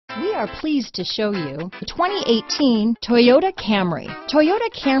We are pleased to show you the 2018 Toyota Camry. Toyota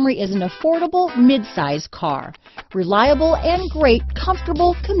Camry is an affordable mid-size car, reliable and great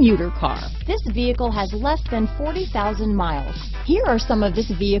comfortable commuter car. This vehicle has less than 40,000 miles. Here are some of this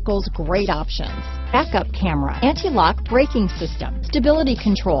vehicle's great options: backup camera, anti-lock braking system, stability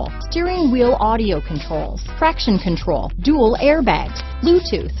control, steering wheel audio controls, traction control, dual airbags,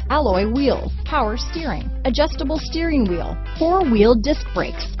 Bluetooth, alloy wheels, power steering, adjustable steering wheel, four-wheel disc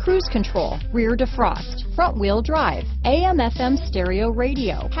brakes, cruise control, rear defrost, front-wheel drive, AM/FM stereo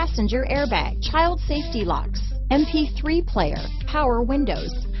radio, passenger airbag, child safety locks, MP3 player, power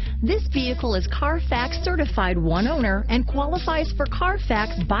windows. This vehicle is Carfax certified one owner and qualifies for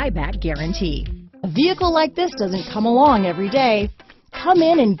Carfax buyback guarantee. A vehicle like this doesn't come along every day. Come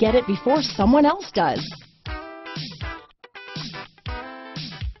in and get it before someone else does.